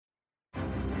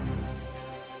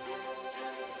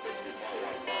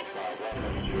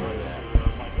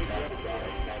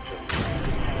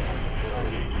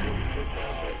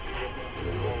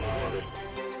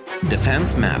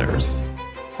Defense Matters,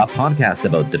 a podcast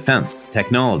about defense,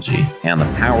 technology, and the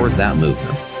powers that move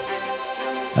them.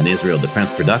 An Israel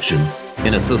Defense production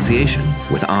in association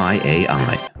with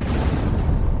IAI.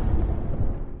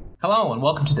 Hello and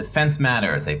welcome to Defense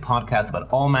Matters, a podcast about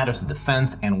all matters of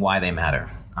defense and why they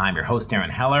matter. I'm your host, Aaron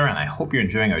Heller, and I hope you're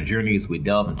enjoying our journey as we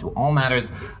delve into all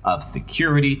matters of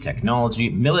security, technology,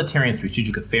 military and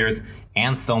strategic affairs,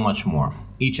 and so much more.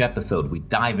 Each episode, we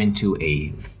dive into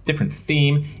a different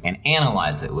theme and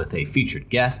analyze it with a featured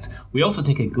guest. We also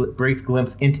take a brief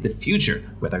glimpse into the future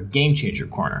with our Game Changer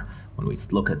Corner, when we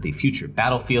look at the future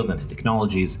battlefield and the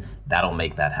technologies that'll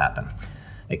make that happen.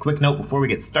 A quick note before we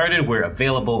get started, we're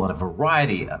available on a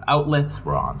variety of outlets.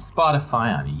 We're on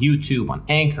Spotify, on YouTube, on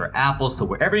Anchor, Apple, so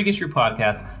wherever you get your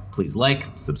podcasts, please like,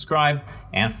 subscribe,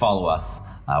 and follow us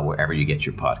wherever you get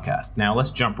your podcast. Now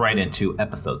let's jump right into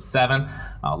episode 7.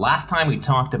 Last time we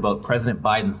talked about President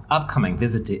Biden's upcoming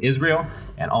visit to Israel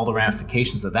and all the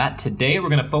ramifications of that. Today we're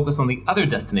going to focus on the other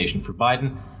destination for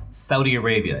Biden, Saudi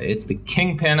Arabia. It's the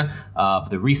kingpin of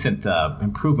the recent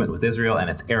improvement with Israel and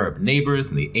its Arab neighbors,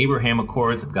 and the Abraham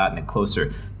Accords have gotten it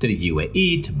closer to the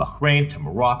UAE, to Bahrain, to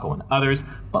Morocco, and others.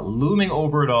 But looming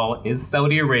over it all is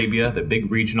Saudi Arabia, the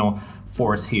big regional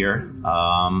force here.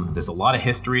 There's a lot of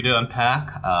history to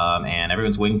unpack, and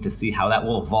everyone's waiting to see how that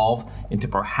will evolve into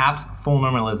perhaps full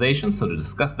normalization. So to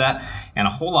discuss that and a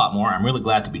whole lot more, I'm really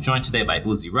glad to be joined today by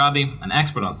Uzi Rabi, an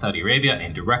expert on Saudi Arabia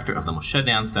and director of the Moshe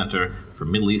Dayan Center for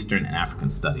Middle Eastern and African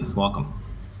Studies. Welcome.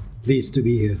 Pleased to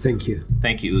be here. Thank you.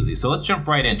 Thank you, Uzi. So let's jump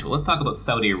right into it. Let's talk about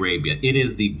Saudi Arabia. It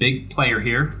is the big player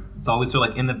here. It's always sort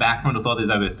of like in the background with all these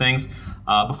other things.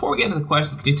 Before we get into the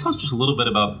questions, can you tell us just a little bit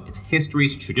about its history,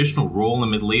 its traditional role in the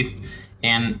Middle East,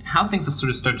 and how things have sort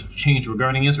of started to change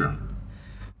regarding Israel?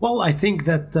 Well, I think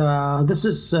that this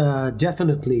is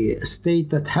definitely a state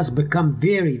that has become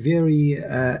very, very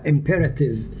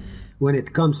imperative when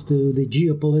it comes to the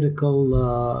geopolitical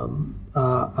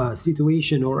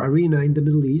situation or arena in the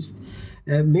Middle East,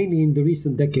 mainly in the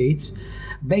recent decades.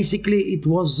 Basically, it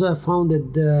was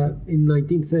founded in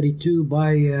 1932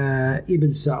 by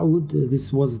Ibn Saud.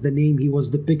 This was the name he was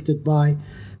depicted by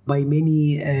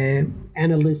many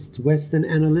analysts, Western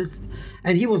analysts,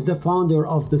 and he was the founder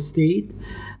of the state.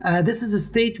 This is a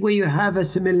state where you have a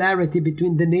similarity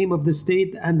between the name of the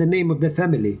state and the name of the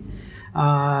family.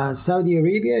 Saudi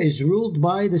Arabia is ruled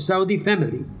by the Saudi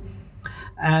family,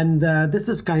 and this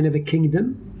is kind of a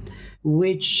kingdom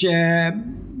which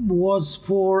was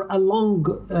for a long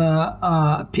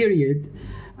period,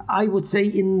 I would say,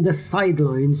 in the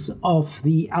sidelines of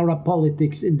the Arab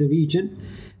politics in the region.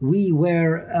 We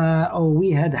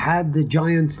had the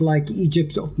giants like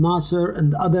Egypt of Nasser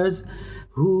and others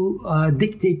who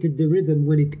dictated the rhythm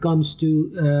when it comes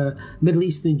to Middle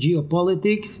Eastern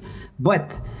geopolitics.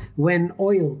 But when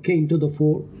oil came to the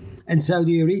fore and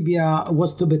Saudi Arabia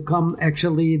was to become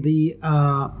actually the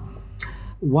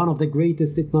one of the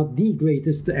greatest, if not the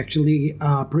greatest, actually,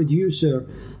 producer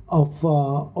of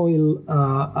oil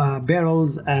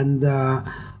barrels and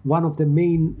one of the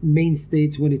main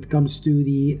states when it comes to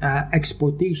the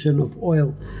exportation of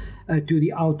oil to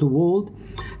the outer world.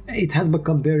 It has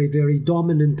become very, very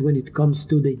dominant when it comes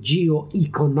to the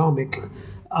geo-economic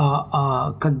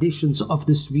conditions of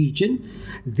this region.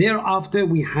 Thereafter,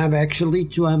 we have actually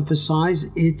to emphasize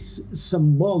its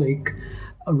symbolic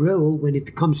role when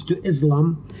it comes to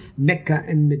Islam. Mecca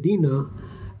and Medina,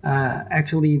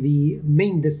 actually the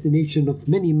main destination of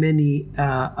many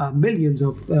millions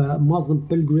of Muslim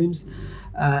pilgrims.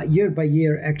 Year by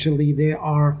year, actually, they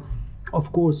are,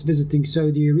 of course, visiting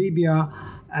Saudi Arabia,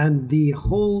 and the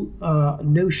whole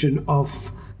notion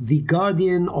of the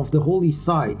guardian of the holy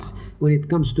sites when it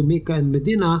comes to Mecca and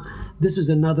Medina, this is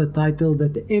another title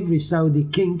that every Saudi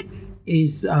king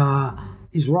is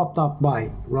wrapped up by.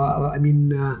 I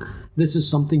mean, this is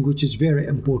something which is very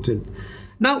important.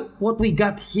 Now, what we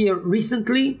got here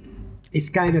recently is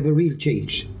kind of a real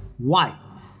change. Why?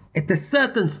 At a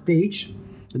certain stage,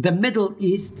 the Middle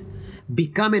East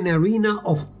become an arena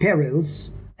of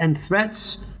perils and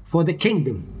threats for the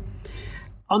kingdom.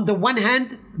 On the one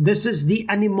hand, this is the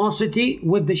animosity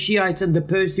with the Shiites and the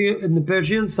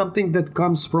Persians, something that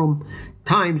comes from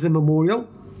times immemorial.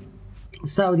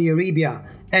 Saudi Arabia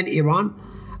and Iran,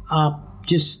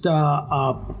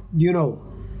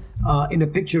 in a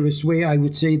picturesque way, I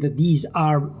would say that these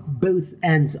are both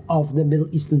ends of the Middle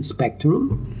Eastern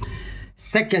spectrum.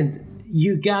 Second,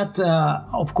 you got,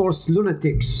 of course,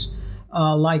 lunatics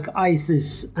like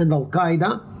ISIS and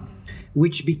Al-Qaeda,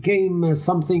 which became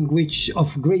something which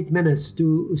of great menace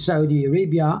to Saudi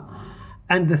Arabia.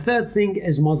 And the third thing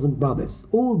is Muslim Brothers.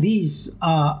 All these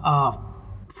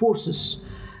forces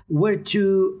were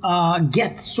to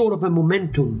get sort of a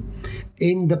momentum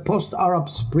in the post-Arab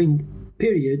Spring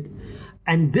period.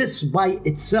 And this by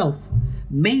itself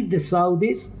made the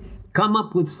Saudis come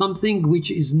up with something which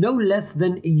is no less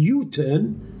than a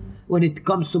U-turn when it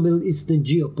comes to Middle Eastern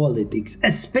geopolitics,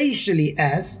 especially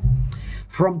as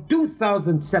from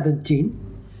 2017,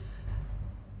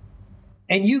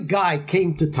 a new guy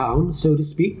came to town, so to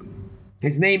speak.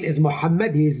 His name is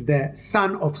Mohammed. He is the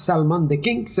son of Salman, the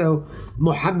king. So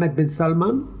Mohammed bin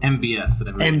Salman. MBS.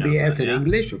 MBS in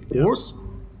English, of course.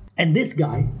 And this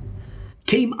guy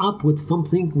came up with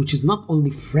something which is not only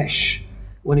fresh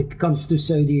when it comes to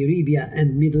Saudi Arabia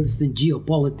and Middle Eastern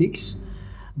geopolitics,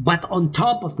 but on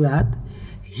top of that,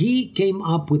 he came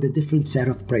up with a different set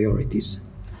of priorities.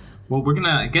 Well, we're going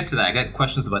to get to that. I got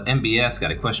questions about MBS,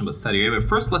 got a question about Saudi Arabia.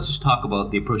 First, let's just talk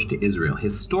about the approach to Israel.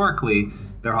 Historically,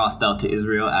 they're hostile to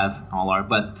Israel, as all are,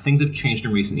 but things have changed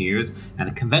in recent years, and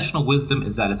the conventional wisdom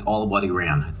is that it's all about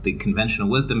Iran. It's the conventional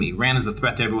wisdom. Iran is a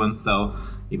threat to everyone, so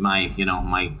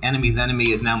my enemy's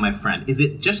enemy is now my friend. Is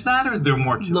it just that, or is there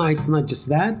more to it? No, it's not just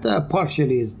that.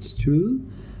 Partially it's true.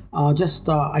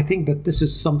 I think that this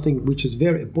is something which is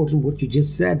very important, what you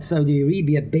just said. Saudi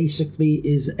Arabia basically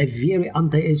is a very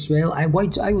anti-Israel, I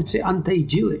would say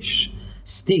anti-Jewish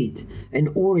state, an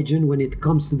origin when it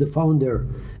comes to the founder,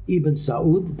 Ibn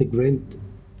Saud,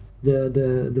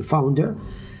 the founder.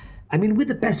 I mean, with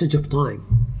the passage of time,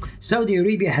 Saudi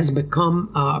Arabia has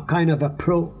become kind of a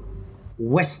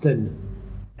pro-Western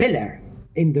pillar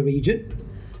in the region.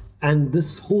 And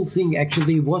this whole thing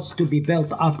actually was to be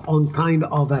built up on kind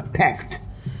of a pact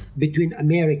between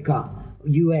America,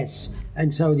 US,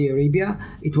 and Saudi Arabia.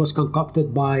 It was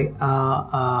concocted by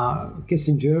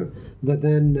Kissinger, the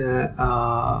then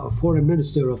foreign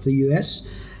minister of the US.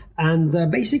 And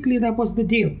basically that was the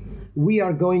deal. We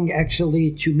are going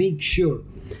actually to make sure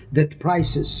that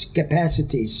prices,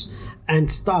 capacities,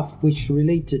 and stuff which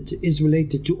is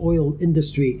related to oil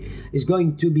industry is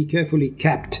going to be carefully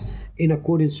kept in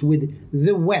accordance with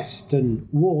the Western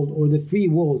world or the free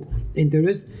world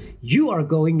interest. You are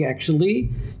going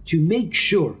actually to make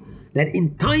sure that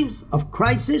in times of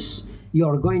crisis, you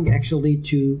are going actually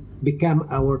to become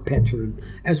our patron,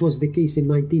 as was the case in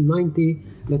 1990.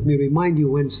 Let me remind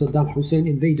you, when Saddam Hussein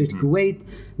invaded Kuwait,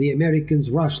 the Americans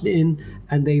rushed in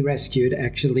and they rescued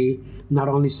actually not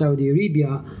only Saudi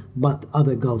Arabia, but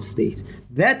other Gulf states.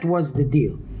 That was the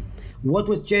deal. What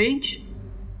was changed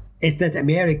is that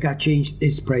America changed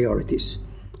its priorities.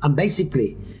 And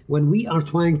basically, when we are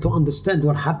trying to understand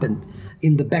what happened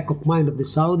in the back of mind of the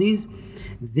Saudis,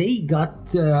 they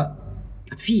got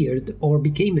feared or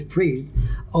became afraid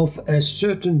of a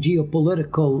certain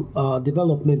geopolitical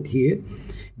development here,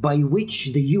 by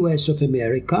which the US of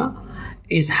America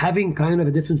is having kind of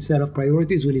a different set of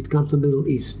priorities when it comes to the Middle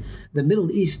East. The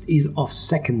Middle East is of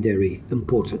secondary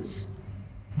importance.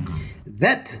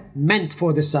 That meant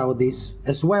for the Saudis,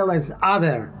 as well as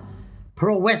other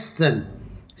pro-Western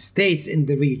states in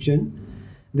the region,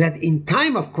 that in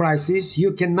time of crisis,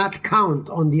 you cannot count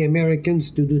on the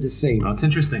Americans to do the same. Well, it's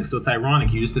interesting. So it's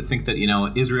ironic. You used to think that,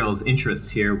 Israel's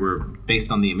interests here were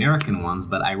based on the American ones,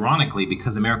 but ironically,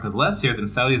 because America's less here, then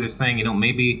Saudis are saying,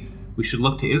 maybe we should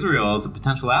look to Israel as a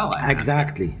potential ally.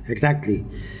 Exactly.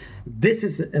 This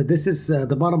is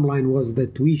the bottom line was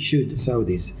that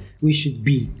Saudis, we should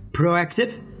be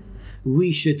proactive.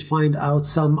 We should find out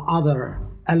some other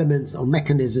elements or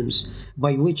mechanisms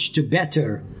by which to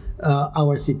better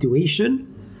our situation.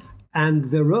 And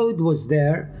the road was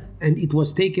there, and it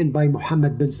was taken by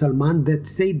Mohammed bin Salman that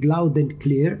said loud and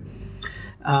clear.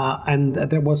 And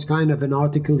there was kind of an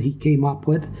article he came up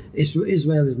with.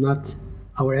 Israel is not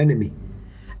our enemy.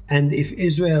 And if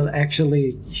Israel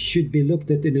actually should be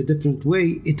looked at in a different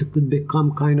way, it could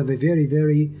become kind of a very,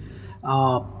 very,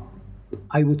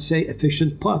 I would say,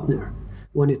 efficient partner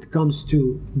when it comes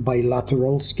to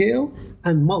bilateral scale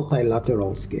and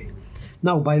multilateral scale.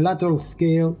 Now, bilateral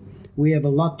scale, we have a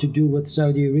lot to do with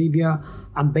Saudi Arabia,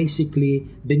 and basically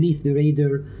beneath the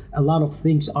radar, a lot of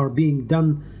things are being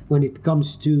done when it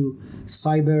comes to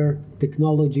cyber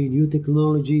technology, new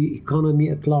technology, economy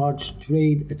at large,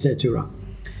 trade, etc.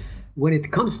 When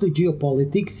it comes to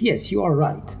geopolitics, yes, you are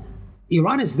right.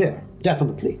 Iran is there,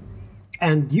 definitely.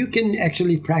 And you can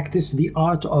actually practice the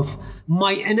art of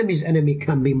my enemy's enemy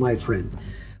can be my friend.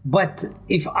 But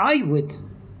if I would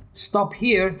stop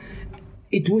here,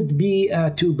 it would be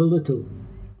to belittle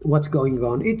what's going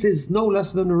on. It is no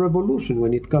less than a revolution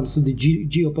when it comes to the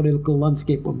geopolitical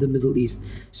landscape of the Middle East.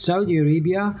 Saudi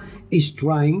Arabia is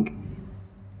trying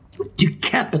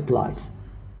capitalize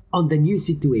on the new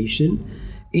situation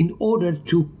in order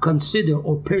to consider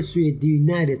or persuade the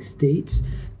United States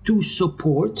to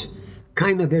support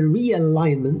kind of a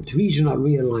realignment, regional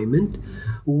realignment,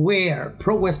 where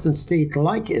pro-Western states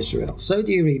like Israel,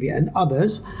 Saudi Arabia, and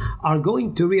others are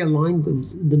going to realign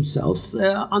themselves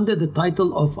under the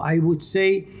title of, I would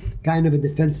say, kind of a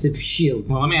defensive shield.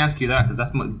 Well, let me ask you that, because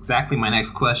that's exactly my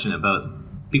next question about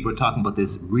people are talking about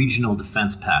this regional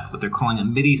defense pact, what they're calling a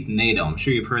Mideast NATO. I'm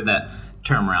sure you've heard that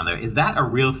term around there. Is that a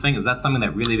real thing? Is that something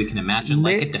that really we can imagine,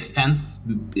 like a defense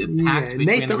pact between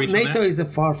NATO, the regional? NATO is a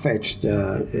far-fetched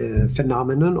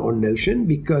phenomenon or notion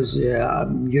because,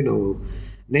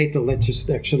 NATO, let's just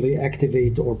actually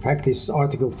activate or practice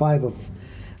Article 5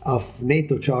 of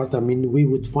NATO chart. I mean, we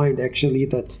would find actually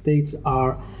that states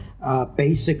are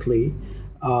basically,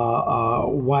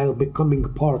 while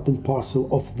becoming part and parcel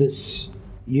of this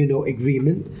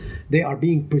agreement, they are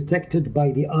being protected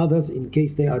by the others in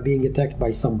case they are being attacked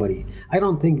by somebody. I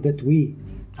don't think that we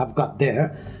have got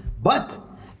there. But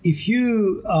if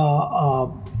you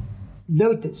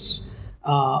notice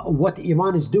what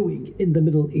Iran is doing in the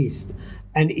Middle East,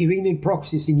 and Iranian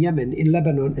proxies in Yemen, in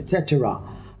Lebanon, etc.,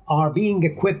 are being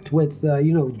equipped with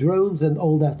drones and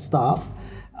all that stuff,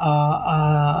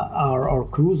 or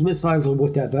cruise missiles or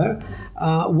whatever,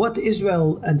 what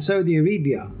Israel and Saudi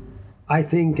Arabia, I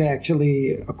think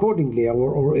actually accordingly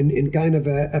or in kind of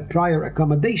a prior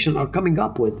accommodation are coming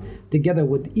up with, together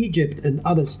with Egypt and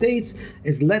other states,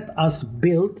 is let us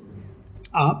build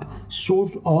up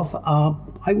sort of,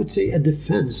 I would say, a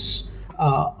defense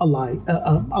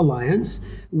alliance,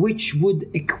 which would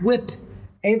equip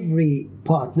every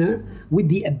partner with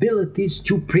the abilities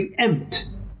to preempt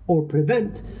or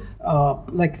prevent,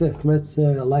 like the threats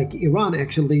like Iran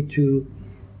actually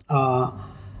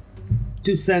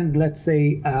to send, let's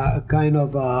say, kind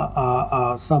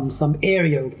of some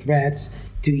aerial threats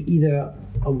to either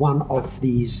one of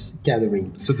these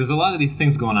gatherings. So there's a lot of these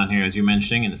things going on here, as you're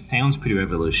mentioning, and it sounds pretty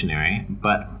revolutionary.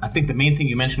 But I think the main thing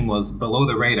you mentioned was below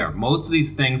the radar. Most of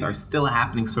these things are still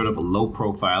happening sort of a low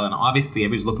profile, and obviously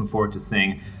everybody's looking forward to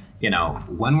seeing,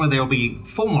 when will there be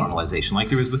full normalization, like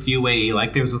there was with UAE,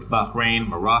 like there was with Bahrain,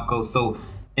 Morocco. So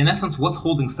in essence, what's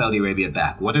holding Saudi Arabia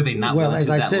back? What are they not willing to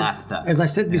do that last step? As I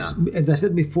said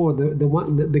before,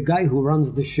 the guy who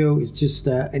runs the show is just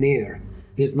an heir.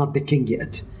 He's not the king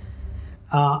yet.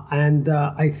 And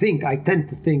I tend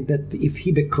to think that if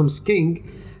he becomes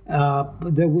king,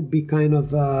 there would be kind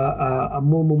of a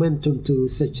more momentum to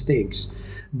such things.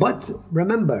 But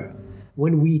remember,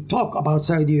 when we talk about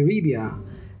Saudi Arabia,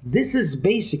 this is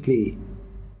basically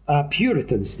a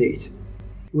Puritan state,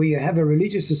 where you have a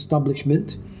religious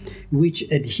establishment which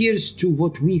adheres to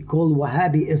what we call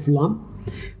Wahhabi Islam,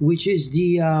 which is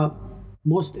the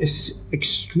most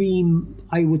extreme,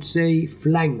 I would say,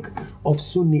 flank of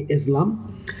Sunni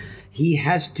Islam. He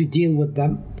has to deal with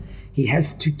them. He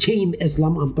has to tame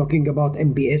Islam. I'm talking about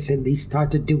MBS, and they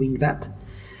started doing that.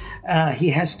 He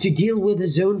has to deal with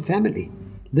his own family.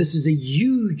 This is a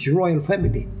huge royal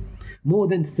family, more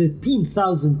than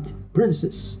 13,000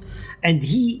 princes. And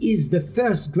he is the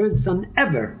first grandson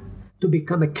ever to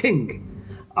become a king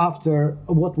after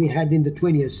what we had in the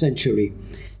 20th century.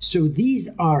 So these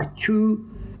are two,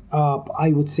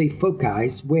 I would say, foci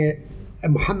where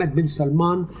Mohammed bin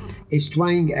Salman is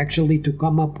trying actually to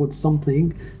come up with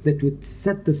something that would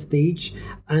set the stage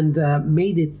and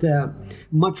made it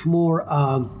much more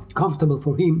comfortable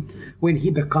for him when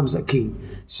he becomes a king.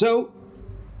 So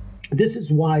this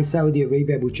is why Saudi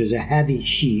Arabia, which is a heavy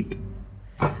ship,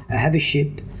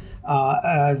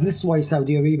 this is why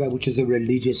Saudi Arabia, which is a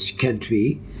religious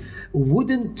country,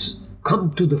 wouldn't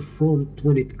come to the front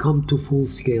when it comes to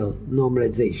full-scale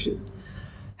normalization.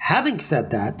 Having said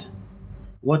that,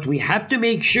 what we have to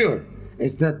make sure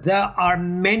is that there are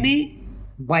many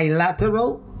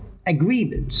bilateral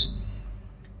agreements,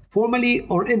 formally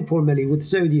or informally, with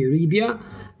Saudi Arabia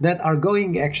that are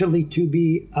going actually to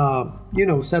be,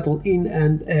 settled in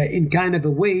and in kind of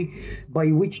a way by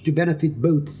which to benefit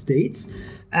both states.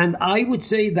 And I would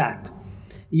say that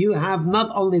you have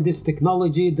not only this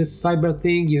technology, this cyber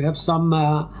thing, you have some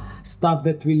stuff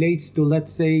that relates to,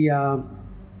 let's say,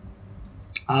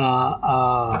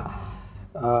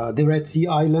 the Red Sea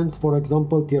Islands, for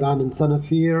example, Tiran and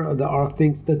Sanafir. There are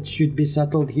things that should be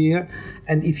settled here.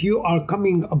 And if you are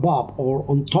coming above or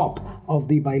on top of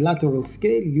the bilateral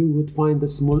scale, you would find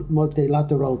this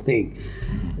multilateral thing.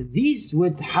 These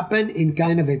would happen in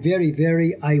kind of a very,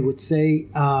 very, I would say,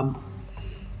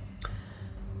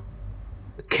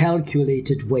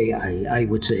 calculated way, I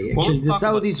would say. Well, Actually, the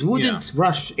Saudis wouldn't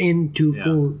rush into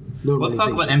full normalization. Let's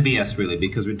talk about MBS, really,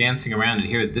 because we're dancing around and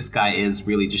here this guy is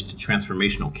really just a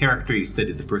transformational character. You said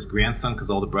he's the first grandson because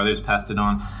all the brothers passed it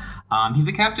on. He's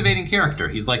a captivating character.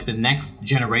 He's like the next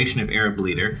generation of Arab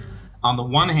leader. On the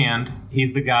one hand,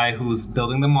 he's the guy who's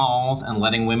building the malls and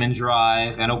letting women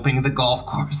drive and opening the golf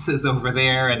courses over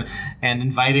there and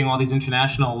inviting all these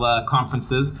international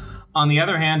conferences. On the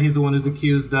other hand, he's the one who's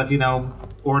accused of,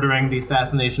 ordering the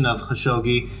assassination of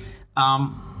Khashoggi.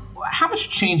 How much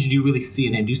change do you really see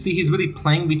in him? Do you see he's really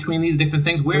playing between these different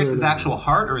things? Where is his actual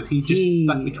heart, or is he just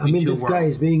stuck between two worlds? This guy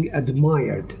is being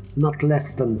admired, not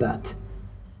less than that,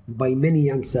 by many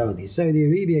young Saudis. Saudi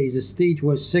Arabia is a state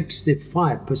where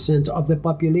 65% of the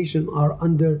population are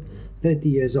under 30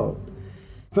 years old.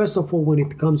 First of all, when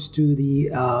it comes to the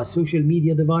social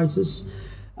media devices,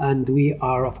 and we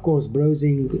are, of course,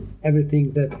 browsing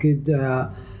everything that could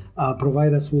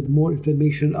provide us with more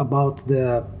information about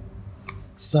the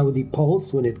Saudi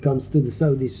pulse when it comes to the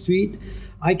Saudi street.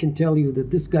 I can tell you that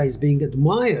this guy is being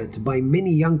admired by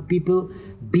many young people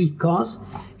because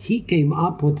he came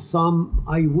up with some,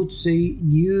 I would say,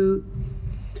 new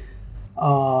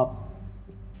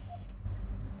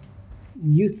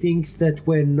things that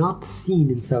were not seen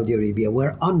in Saudi Arabia,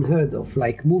 were unheard of,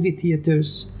 like movie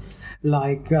theaters,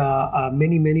 like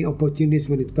many opportunities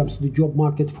when it comes to the job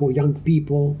market for young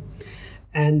people.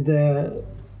 And,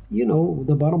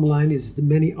 the bottom line is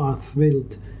many are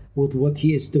thrilled with what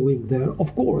he is doing there.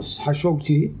 Of course,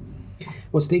 Khashoggi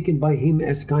was taken by him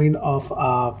as kind of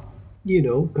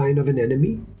an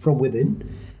enemy from within.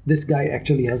 This guy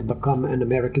actually has become an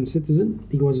American citizen.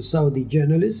 He was a Saudi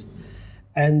journalist.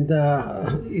 And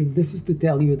this is to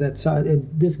tell you that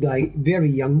this guy, very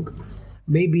young,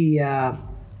 maybe...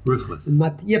 ruthless.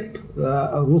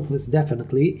 Ruthless,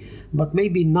 definitely, but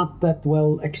maybe not that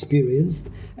well experienced.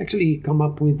 Actually, he came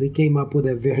up with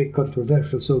a very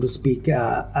controversial, so to speak,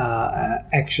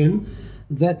 action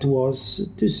that was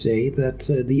to say that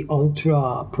the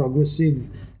ultra progressive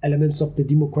elements of the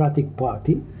Democratic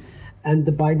Party and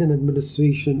the Biden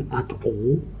administration at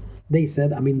all, they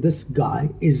said, this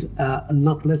guy is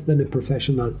not less than a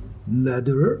professional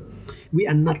murderer. We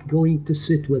are not going to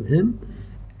sit with him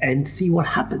and see what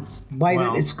happens.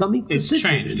 Biden is coming to sit. It's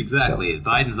changed, exactly. So.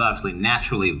 Biden's obviously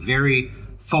naturally very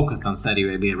focused on Saudi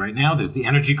Arabia right now. There's the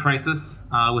energy crisis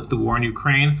with the war in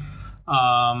Ukraine.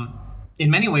 In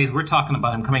many ways, we're talking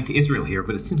about him coming to Israel here,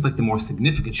 but it seems like the more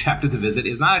significant chapter to visit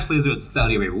is not actually Israel, it's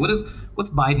Saudi Arabia. What's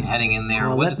Biden heading in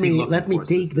there? Let me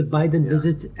take the Biden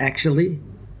visit actually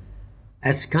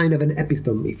as kind of an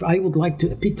epitome. If I would like to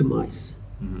epitomize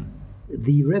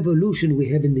the revolution we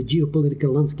have in the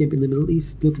geopolitical landscape in the Middle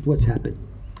East, look at what's happened.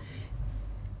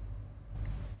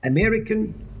 American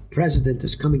president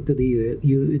is coming to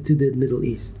the Middle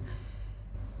East.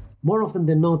 More often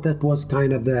than not, that was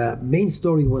kind of the main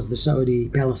story, was the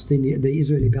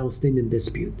Israeli-Palestinian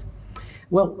dispute.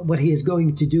 Well, what he is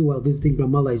going to do while visiting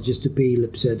Ramallah is just to pay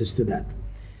lip service to that.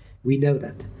 We know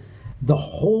that. The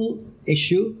whole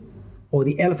issue, or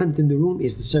the elephant in the room,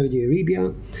 is Saudi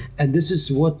Arabia, and this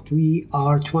is what we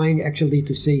are trying actually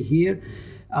to say here.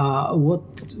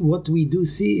 What we do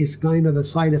see is kind of a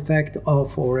side effect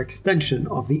of, or extension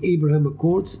of, the Abraham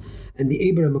Accords, and the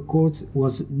Abraham Accords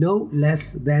was no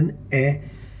less than a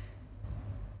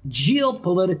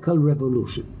geopolitical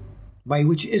revolution by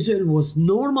which Israel was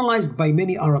normalized by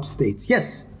many Arab states.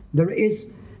 Yes, there is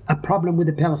a problem with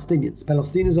the Palestinians.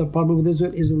 Palestinians are a problem with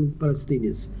Israel, Israel with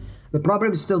Palestinians. The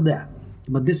problem is still there,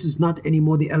 but this is not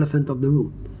anymore the elephant of the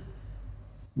room.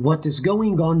 What is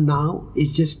going on now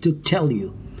is just to tell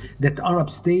you that Arab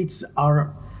states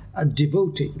are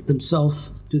devoting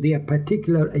themselves to their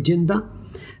particular agenda.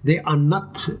 They are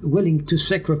not willing to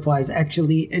sacrifice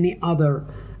actually any other,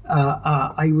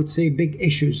 I would say, big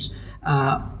issues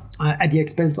at the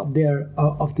expense of their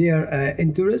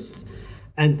interests.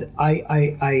 And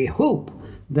I hope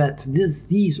that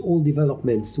these all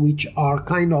developments, which are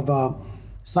kind of a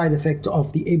side effect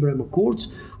of the Abraham Accords,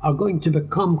 are going to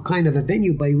become kind of a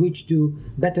venue by which to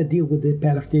better deal with the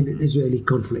Palestinian-Israeli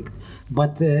conflict.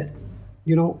 But,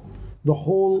 the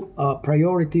whole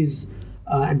priorities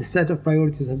and the set of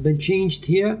priorities have been changed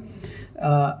here.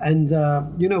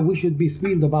 We should be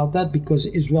thrilled about that, because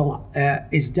Israel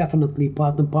is definitely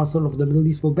part and parcel of the Middle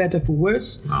East, for better, for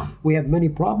worse. Wow. We have many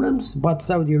problems, but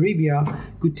Saudi Arabia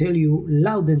could tell you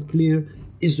loud and clear,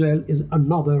 Israel is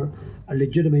another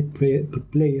legitimate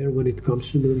player when it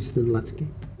comes to the Middle Eastern landscape.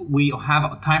 we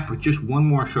have time for just one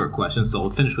more short question, so we'll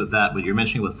finish with that. But you're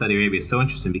mentioning about Saudi Arabia is so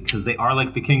interesting because they are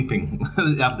like the kingpin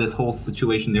of this whole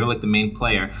situation. They're like the main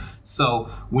player. So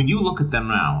when you look at them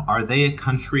now, are they a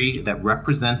country that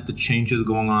represents the changes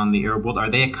going on in the Arab world? Are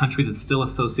they a country that's still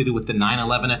associated with the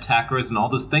 9/11 attackers and all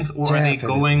those things? Or are they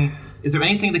going... Is there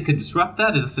anything that could disrupt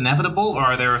that? Is this inevitable? Or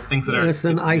are there things that are...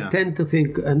 Listen, I tend to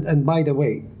think, and by the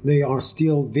way, they are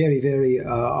still very, very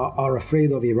are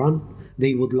afraid of Iran.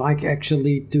 They would like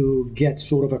actually to get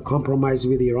sort of a compromise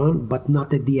with Iran, but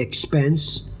not at the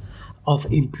expense of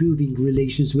improving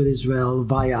relations with Israel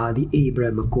via the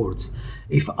Abraham Accords.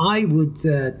 If I would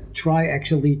try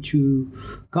actually to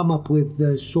come up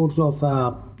with sort of,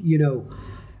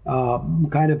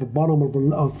 kind of a bottom of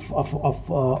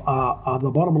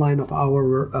the bottom line of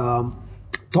our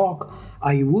talk,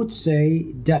 I would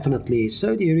say definitely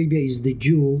Saudi Arabia is the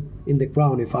jewel in the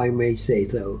crown, if I may say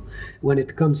so, when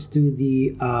it comes to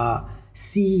the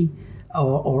sea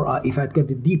or if I've got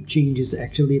the deep changes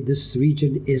actually this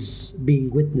region is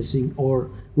witnessing.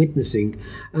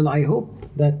 And I hope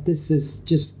that this is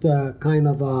just kind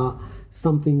of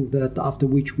something that after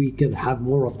which we can have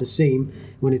more of the same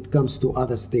when it comes to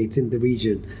other states in the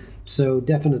region. So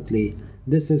definitely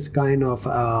this is kind of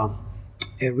a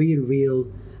real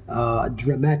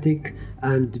dramatic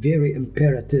and very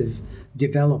imperative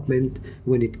development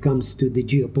when it comes to the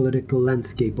geopolitical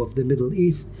landscape of the Middle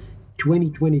East.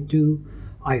 2022,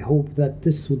 I hope that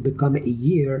this will become a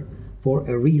year for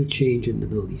a real change in the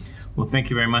Middle East. Well, thank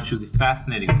you very much. It was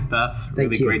fascinating stuff.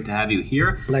 Thank you. Great to have you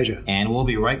here. Pleasure. And we'll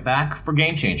be right back for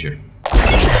Game Changer.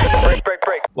 Break.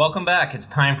 Welcome back. It's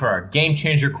time for our Game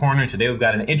Changer Corner. Today we've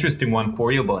got an interesting one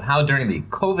for you about how during the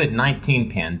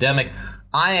COVID-19 pandemic,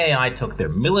 IAI took their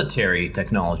military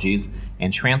technologies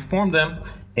and transformed them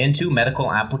into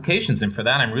medical applications. And for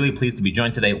that, I'm really pleased to be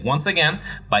joined today once again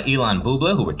by Ilan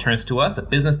Bubla, who returns to us, a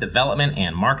business development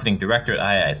and marketing director at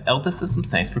IAI's ELTA Systems.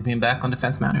 Thanks for being back on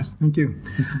Defense Matters. Thank you.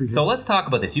 Nice to be here. So let's talk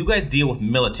about this. You guys deal with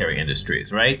military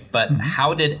industries, right? But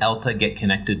how did ELTA get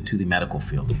connected to the medical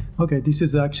field? Okay, this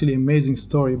is actually an amazing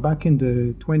story. Back in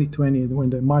the 2020,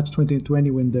 March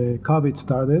 2020, when the COVID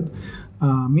started,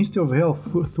 Ministry of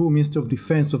Health through Ministry of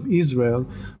Defense of Israel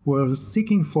were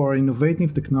seeking for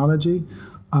innovative technology,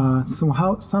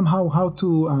 somehow how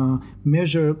to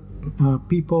measure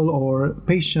people or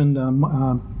patient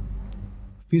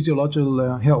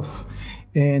physiological health.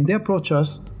 And they approach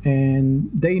us,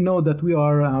 and they know that we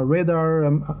are a radar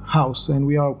house, and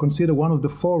we are considered one of the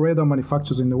 4 radar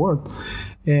manufacturers in the world,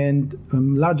 and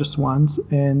largest ones.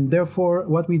 And therefore,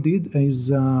 what we did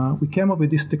is we came up with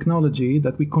this technology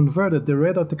that we converted the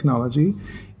radar technology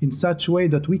in such a way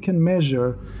that we can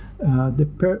measure the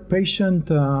patient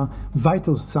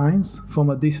vital signs from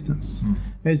a distance.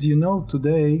 As you know,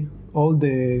 today, all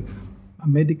the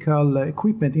medical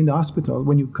equipment in the hospital,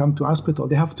 when you come to hospital,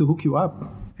 they have to hook you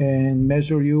up and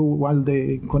measure you while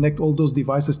they connect all those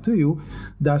devices to you,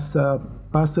 thus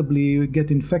possibly get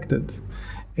infected.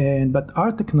 But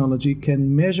our technology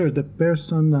can measure the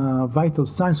person vital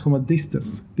signs from a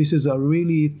distance. This is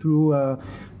really through a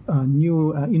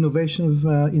new innovative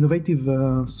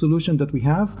solution that we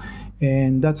have,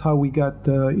 and that's how we got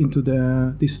into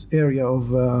this area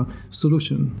of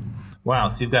solution. Wow,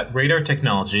 so you've got radar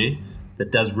technology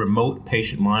that does remote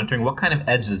patient monitoring. What kind of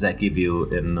edge does that give you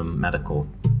in the medical?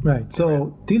 Right.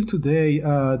 So till today,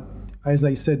 as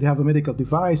I said, they have a medical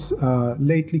device.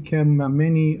 Lately came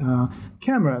many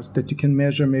cameras that you can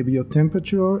measure maybe your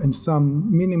temperature and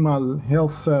some minimal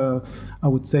health, I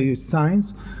would say,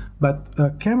 signs.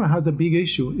 But camera has a big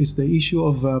issue. It's the issue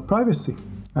of privacy.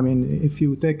 I mean, if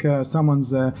you take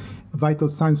someone's vital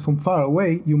signs from far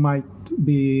away, you might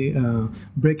be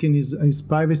breaking his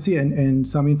privacy, and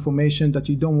some information that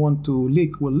you don't want to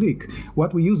leak will leak.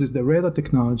 What we use is the radar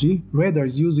technology. Radar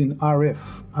is using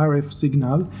RF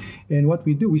signal. And what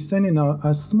we do, we send in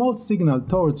a small signal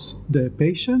towards the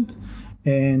patient,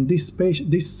 and this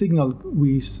signal,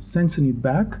 we sensing it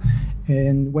back.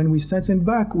 And when we sense it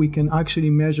back, we can actually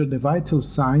measure the vital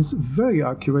signs very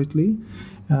accurately.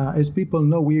 As people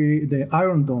know, the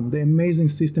Iron Dome, the amazing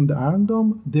system, the Iron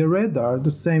Dome, the radar,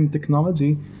 the same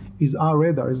technology, is our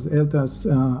radar, is ELTA's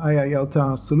II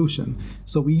ELTA solution.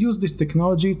 So we use this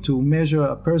technology to measure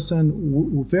a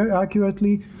person very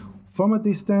accurately from a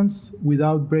distance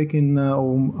without breaking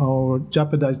or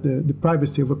jeopardize the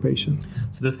privacy of a patient.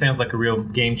 So this sounds like a real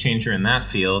game changer in that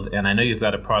field. And I know you've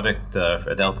got a product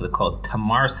for Delta called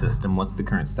Tamar system. What's the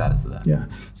current status of that? Yeah.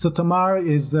 So Tamar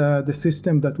is the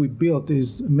system that we built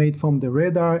is made from the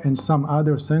radar and some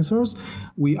other sensors.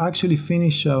 We actually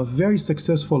finished a very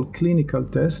successful clinical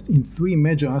test in 3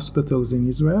 major hospitals in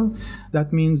Israel.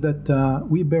 That means that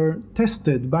we were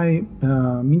tested by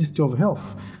Ministry of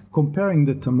Health, comparing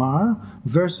the Tamar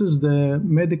versus the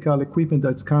medical equipment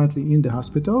that's currently in the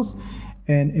hospitals.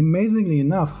 And amazingly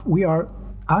enough, we are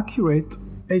accurate,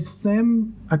 a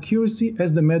same accuracy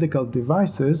as the medical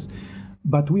devices,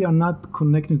 but we are not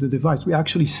connecting to the device. We're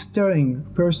actually steering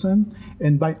a person,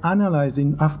 and by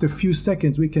analyzing, after a few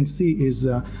seconds, we can see his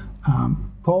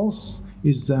pulse,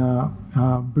 his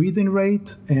breathing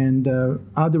rate, and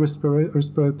other respiration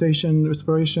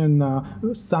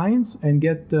signs, and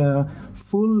get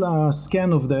full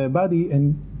scan of the body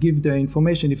and give the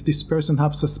information if this person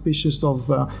have suspicious of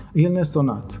illness or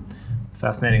not.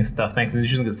 Fascinating stuff. Thanks. It's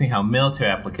interesting to see how military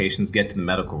applications get to the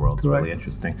medical world. It's Correct. really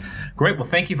interesting. Great. Well,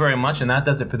 thank you very much. And that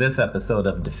does it for this episode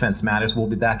of Defense Matters. We'll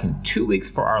be back in 2 weeks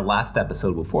for our last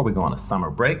episode before we go on a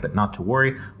summer break. But not to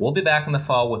worry, we'll be back in the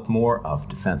fall with more of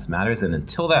Defense Matters. And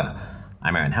until then,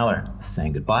 I'm Aaron Heller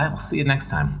saying goodbye. We'll see you next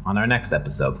time on our next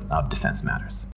episode of Defense Matters.